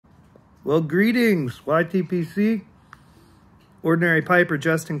Well, greetings, YTPC. Ordinary Piper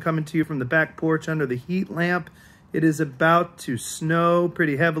Justin coming to you from the back porch under the heat lamp. It is about to snow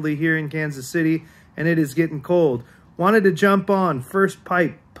pretty heavily here in Kansas City, and it is getting cold. Wanted to jump on first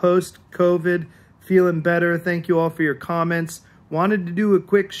pipe post-COVID, feeling better. Thank you all for your comments. Wanted to do a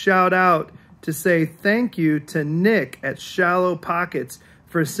quick shout out to say thank you to Nick at Shallow Pockets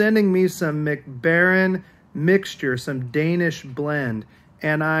for sending me some McBaron mixture, some Danish blend.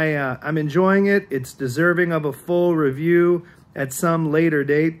 And I'm enjoying it. It's deserving of a full review at some later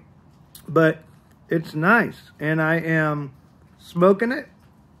date, but it's nice. And I am smoking it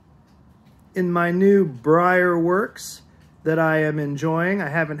in my new Briar Works that I am enjoying. I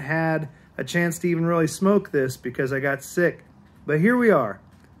haven't had a chance to even really smoke this because I got sick, but here we are.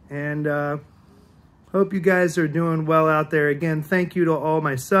 And hope you guys are doing well out there. Again, thank you to all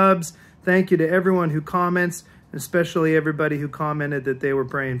my subs. Thank you to everyone who comments, especially everybody who commented that they were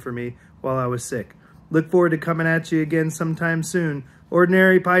praying for me while I was sick. Look forward to coming at you again sometime soon.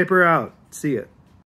 Ordinary Piper out. See ya.